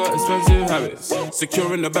 I I got expensive habits.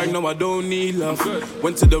 Secure in the bag, no, I don't need love.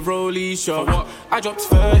 Went to the rollie shop. I dropped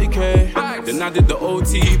 30k. Then I did the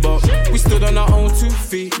OT, but we stood on our own 2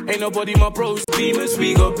 feet. Ain't nobody my bros, Beamers,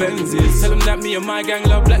 we got Benzes. Tell them that me and my gang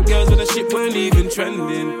love black girls when the shit weren't even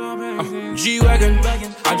trending. G-Wagon,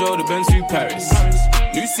 I drove the Benz through Paris.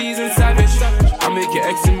 New season savage, I make your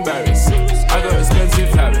ex embarrassed. I got expensive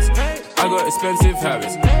habits. I got expensive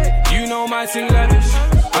habits. You know my thing lavish.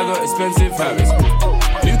 I got expensive habits.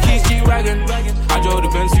 New keys G-Wagon, I drove the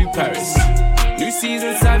Benz through Paris. New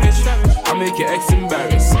season savage, I make your ex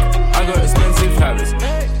embarrassed. I got expensive habits.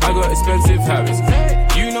 I got expensive habits.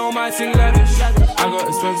 You know my thing lavish. I got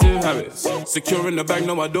expensive habits. Secure in the bag,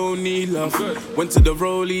 no, I don't need love. Went to the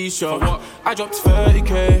rollie shop. I dropped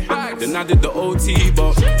 30k. Then I did the OT,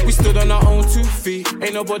 but we stood on our own 2 feet.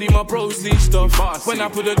 Ain't nobody my bros leashed off. When I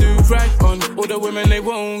put a do-rag on, all the women they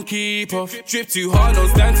won't keep off. Drip too hard, don't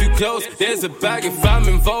stand too close. There's a bag if I'm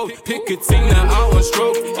involved. Pick a thing that I want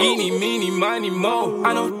stroke. Eeny, meeny, miny, mo.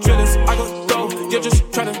 I know drillers, I got dough. You're just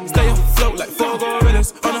tryna stay afloat like 4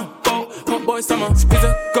 gorillas on a boat. Hot boy summer is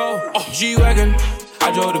a go. G-Wagon,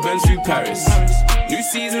 I drove the Benz through Paris. New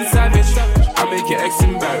season savage, I make your ex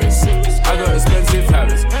embarrassed. I got expensive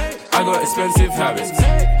habits. I got expensive habits.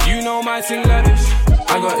 You know my thing lavish.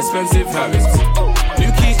 I got expensive habits.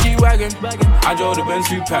 New keys G-Wagon, I drove the Benz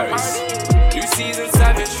through Paris. New season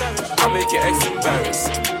savage, I make your ex embarrassed.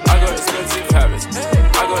 I got expensive habits.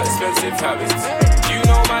 I got expensive habits. You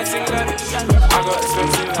know my thing lavish. I got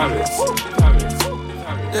expensive habits.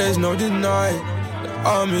 There's no denying, the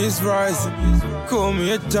army is rising. Call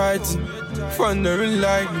me a titan, thunder and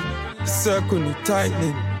lightning. Circle me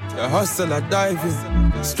tightening, the hustle I dive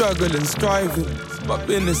in. Struggle and striving, my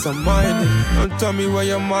business I'm minding. Don't tell me where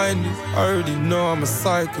your mind is, I already know I'm a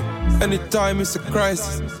psychic. Anytime it's a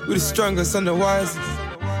crisis, we're the strongest and the wisest.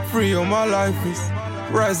 Free all my life is,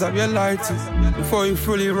 rise up your lighters. Before you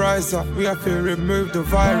fully rise up, we have to remove the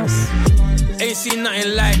virus. Ain't seen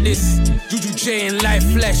nothing like this. Juju J in live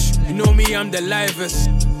flesh. You know me, I'm the livest.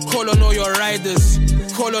 Call on all your riders.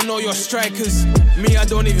 Call on all your strikers. Me, I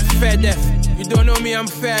don't even fear death. You don't know me, I'm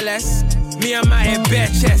fearless. Me, I'm out here bare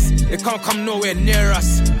chest. They can't come nowhere near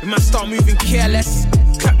us. We might start moving careless.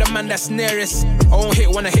 Clap the man that's nearest. I won't hit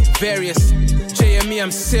when I hit various. J and me,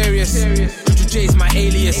 I'm serious. Juju J's my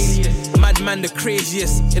alias. Madman the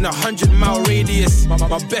craziest in 100-mile radius.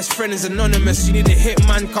 My best friend is anonymous. You need a hit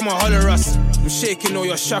man, come and holler us. I'm shaking all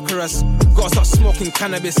your chakras. Gotta start smoking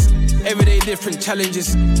cannabis. Everyday different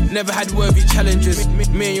challenges. Never had worthy challenges.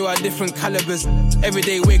 Me and you are different calibers.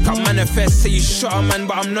 Everyday wake up manifest. Say you shot a man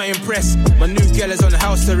but I'm not impressed. My new girl is on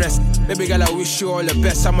house arrest. Baby girl, I wish you all the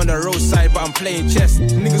best. I'm on the roadside but I'm playing chess.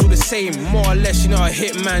 Niggas all the same, more or less. You know a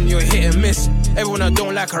hit man, you're hit and miss. Everyone I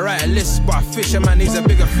don't like, I write a list. But a fisherman needs a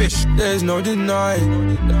bigger fish. There's no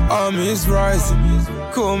denying, the army is rising.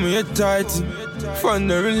 Call me a titan,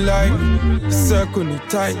 thunder and lightning. Circle me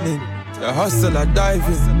tightening, the hustle I dive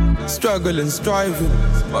in. Struggle and striving,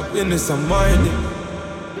 my business I'm minding.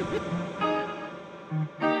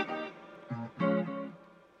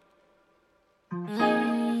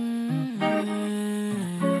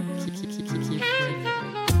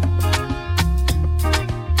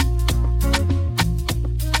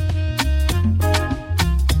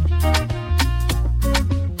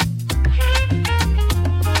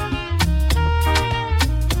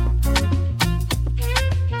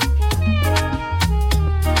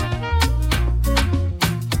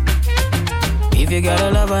 If you got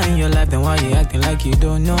a lover in your life, then why you acting like you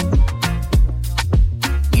don't know?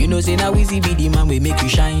 You know, say now easy be the man we make you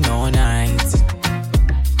shine all night.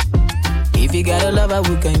 If you got a lover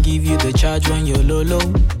who can give you the charge when you're low.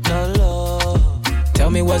 Tell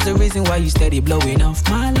me what's the reason why you steady blowing off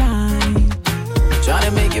my line? Trying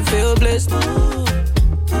to make you feel blessed.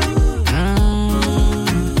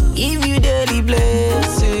 Give you daily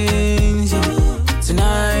blessings.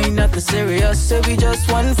 Tonight, nothing serious, so we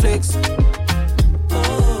just one flex.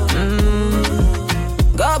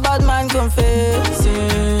 Got bad man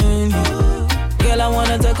confessing. Girl, I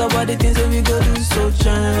wanna talk about the things that we go do so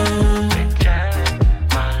jam.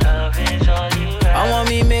 I want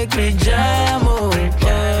me make me jam, oh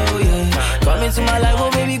yeah. Come into my life,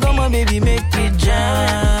 oh baby, come on baby, make me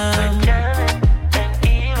jam.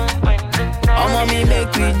 I want me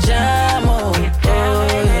make me jam, oh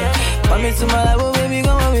yeah. Come into my life, oh baby,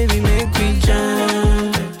 come on baby, make me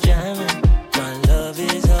jam.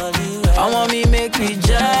 I want me make me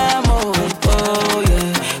jam, oh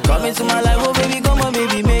yeah. Come into my life, oh baby, come on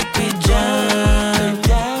baby, make me jam.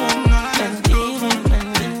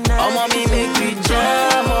 I want me make me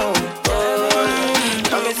jam, oh yeah.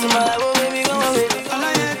 Come into my life, oh baby, come on baby.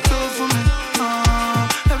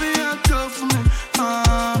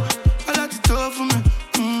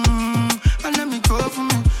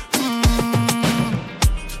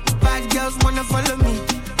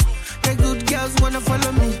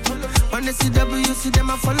 On the CW, see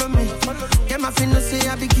them a follow me. Them a finna say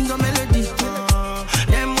I be king of melody.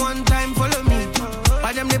 Them one time follow me.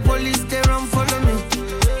 But them the police, they run follow me.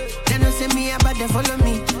 They don't say me about they follow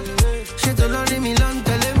me. She told only me long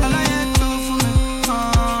telling me. All I had to for me.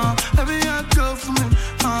 Every year go for me.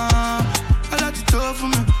 I like to talk for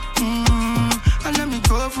me. And let me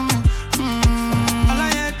go for me. All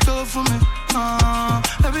I had to for me.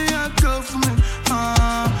 Every year go for me.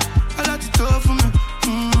 I like to talk for me.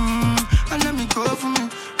 And let me go for me.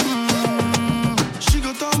 She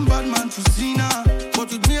got turn bad man to Cena. But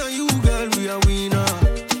with me and you, girl, we are winner.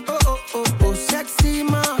 Oh, sexy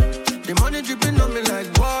man. The money dripping on me like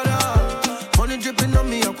water. Money dripping on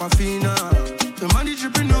me, Aquafina. The money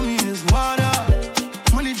dripping on me is water.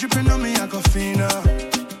 Money dripping on me, Aquafina.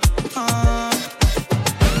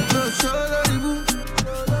 No show the boo.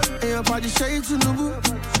 Hey, your body shade to the boo.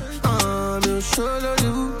 No show the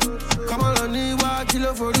boo. Come on, I need one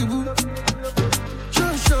kilo for the boo.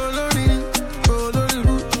 Show the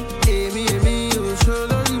boo. Hey, me, oh, show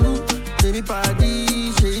the boo. Baby,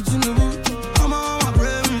 party, shade to the boo. Come on, my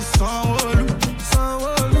baby, Sanwo-Olu.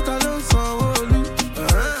 Sanwo-Olu, ta ló Sanwo-Olu.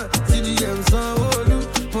 TDM Sanwo-Olu.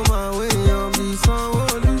 Mo máa wé yan bí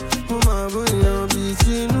Sanwo-Olu. Mo máa bó yan bí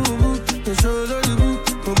Tinubu. Èso lórí bú.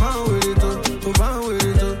 Mo máa ń wèrè tó. Mo máa ń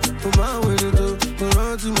wèrè tó. Mo máa ń wèrè tó. Mo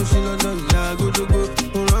rántí mo ṣe lọ́dọ̀ ìyá Gódógó.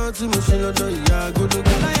 Mo rántí mo ṣe lọ́dọ̀ ìyá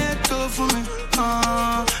Gódógó. Láyé tó fún mi.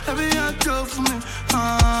 Ẹbí yá tó fún mi.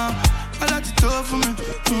 Aláti tó fún mi.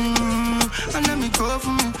 And let me go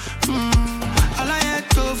for me. I like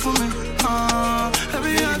to for me.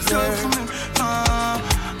 Every year to for me.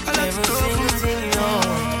 I like to for me.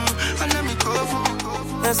 And let me go for me.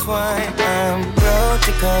 That's why I'm proud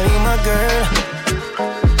to call you my girl.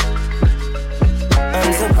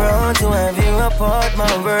 I'm so proud to have you a part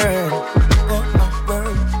my world.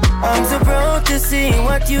 I'm so proud to see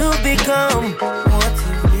what you become.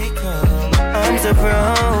 I'm so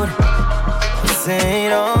proud. Say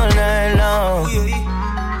it all night long.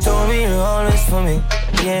 Told me you're always for me,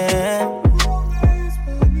 yeah.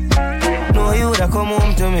 Know you that come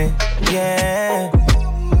home to me, yeah.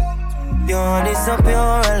 Your heart is so pure,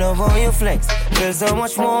 I love how you flex. Feel so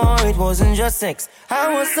much more, it wasn't just sex. I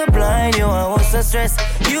was so blind, I was so stressed.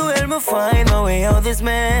 You helped me find my way out this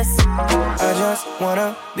mess. I just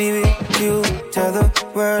wanna be with you, tell the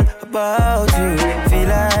world about you. Feel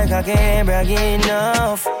like I can't brag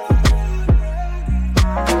enough.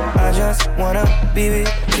 I just wanna be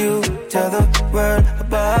with you, tell the world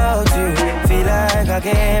about you. Feel like I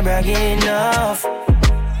can't brag enough.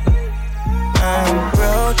 I'm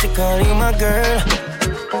proud to call you my girl.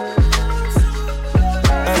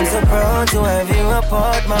 I'm so proud to have you a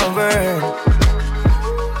part my world.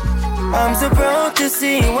 I'm so proud to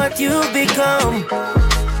see what you become.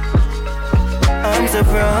 I'm so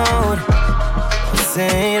proud. I'll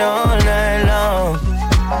say it all night long.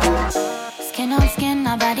 Skin on skin,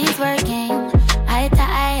 our bodies working. Eye to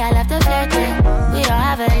eye, I love the flirting. We don't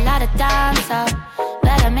have a lot of time, so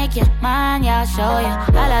better make it mine, yeah, I'll show you.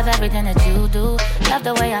 I love everything that you do. Love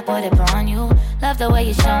the way I put it on you. Love the way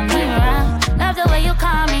you show me around. Love the way you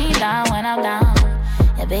calm me down when I'm down.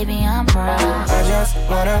 Yeah, baby, I'm proud. I just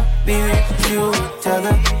wanna be with you, tell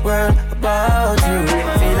the world about you.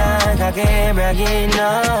 Feel like I can't brag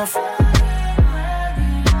enough.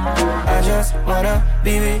 I just wanna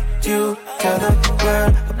be with you, tell the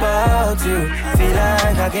world about you. Feel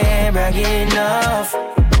like I can't brag enough.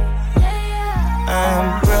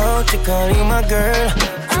 I'm proud to call you my girl.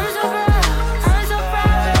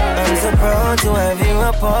 I'm so proud to have you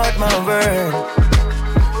a part my world.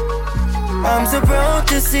 I'm so proud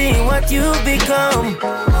to see what you become.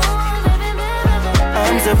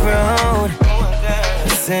 I'm so proud. I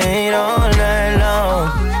say it all night long.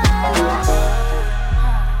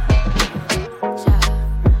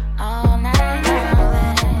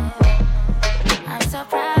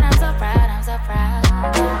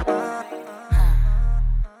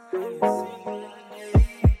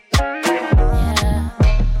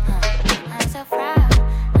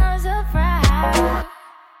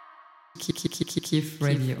 Kif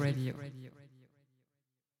Radio.